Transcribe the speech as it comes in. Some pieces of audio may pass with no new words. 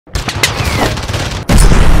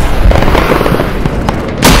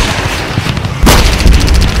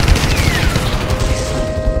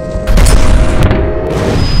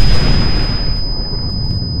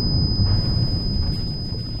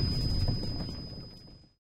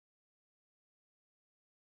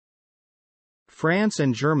France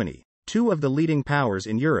and Germany, two of the leading powers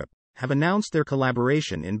in Europe, have announced their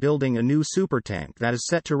collaboration in building a new supertank that is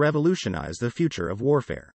set to revolutionize the future of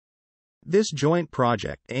warfare. This joint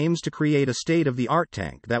project aims to create a state-of-the-art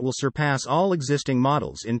tank that will surpass all existing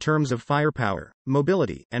models in terms of firepower,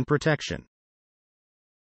 mobility, and protection.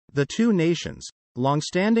 The two nations,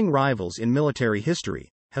 long-standing rivals in military history,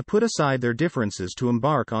 have put aside their differences to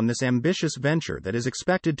embark on this ambitious venture that is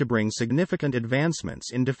expected to bring significant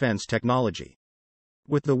advancements in defense technology.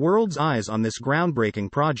 With the world's eyes on this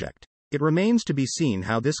groundbreaking project, it remains to be seen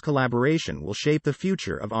how this collaboration will shape the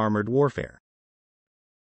future of armored warfare.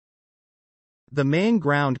 The Main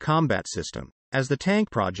Ground Combat System, as the tank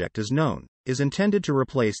project is known, is intended to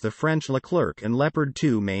replace the French Leclerc and Leopard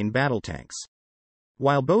 2 main battle tanks.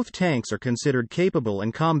 While both tanks are considered capable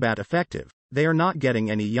and combat effective, they are not getting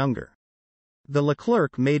any younger. The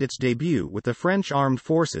Leclerc made its debut with the French armed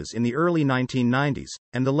forces in the early 1990s,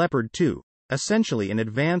 and the Leopard 2, essentially an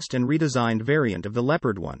advanced and redesigned variant of the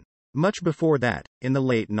Leopard 1, much before that, in the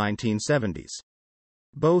late 1970s.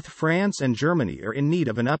 Both France and Germany are in need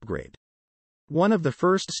of an upgrade. One of the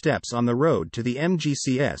first steps on the road to the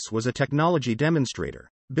MGCS was a technology demonstrator,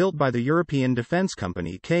 built by the European defense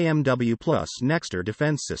company KMW+Nexter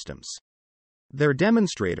Defense Systems. Their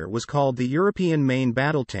demonstrator was called the European Main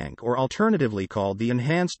Battle Tank, or alternatively called the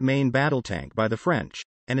Enhanced Main Battle Tank by the French,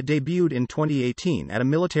 and it debuted in 2018 at a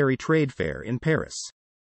military trade fair in Paris.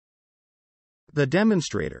 The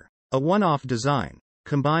demonstrator, a one-off design,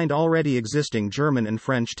 combined already existing German and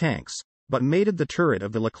French tanks, but mated the turret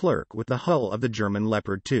of the Leclerc with the hull of the German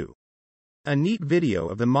Leopard 2. A neat video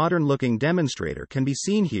of the modern-looking demonstrator can be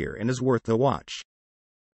seen here and is worth the watch.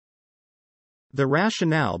 The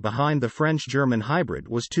rationale behind the French-German hybrid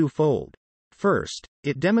was twofold. First,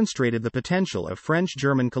 it demonstrated the potential of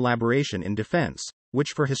French-German collaboration in defense,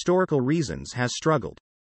 which for historical reasons has struggled.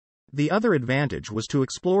 The other advantage was to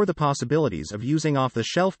explore the possibilities of using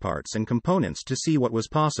off-the-shelf parts and components to see what was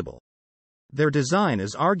possible. Their design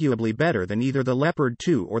is arguably better than either the Leopard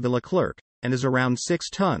 2 or the Leclerc, and is around 6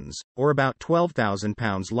 tons, or about 12,000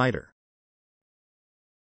 pounds lighter.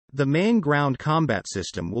 The Main Ground Combat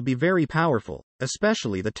System will be very powerful,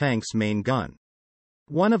 especially the tank's main gun.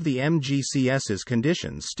 One of the MGCS's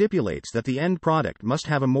conditions stipulates that the end product must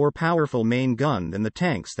have a more powerful main gun than the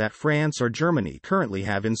tanks that France or Germany currently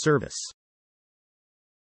have in service.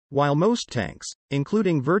 While most tanks,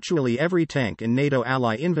 including virtually every tank in NATO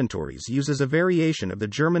ally inventories, uses a variation of the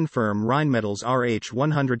German firm Rheinmetall's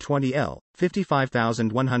RH-120L,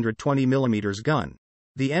 55,120mm gun,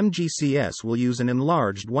 the MGCS will use an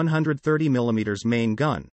enlarged 130mm main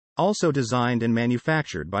gun, also designed and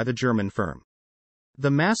manufactured by the German firm.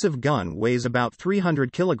 The massive gun weighs about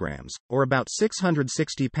 300 kilograms, or about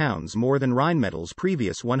 660 pounds more than Rheinmetall's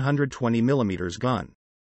previous 120mm gun.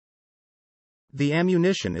 The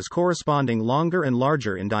ammunition is corresponding longer and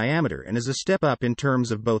larger in diameter and is a step up in terms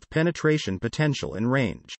of both penetration potential and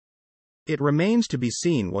range. It remains to be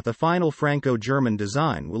seen what the final Franco-German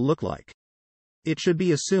design will look like. It should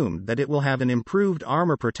be assumed that it will have an improved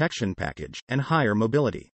armor protection package and higher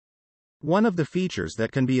mobility. One of the features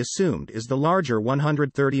that can be assumed is the larger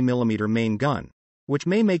 130mm main gun, which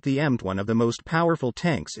may make the M one of the most powerful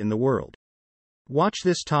tanks in the world. Watch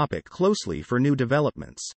this topic closely for new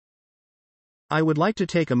developments. I would like to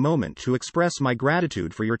take a moment to express my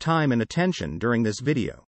gratitude for your time and attention during this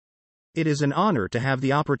video. It is an honor to have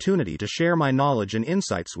the opportunity to share my knowledge and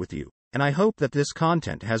insights with you, and I hope that this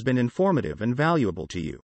content has been informative and valuable to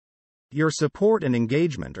you. Your support and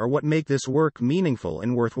engagement are what make this work meaningful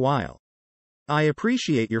and worthwhile. I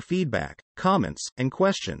appreciate your feedback, comments, and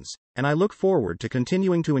questions, and I look forward to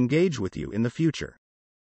continuing to engage with you in the future.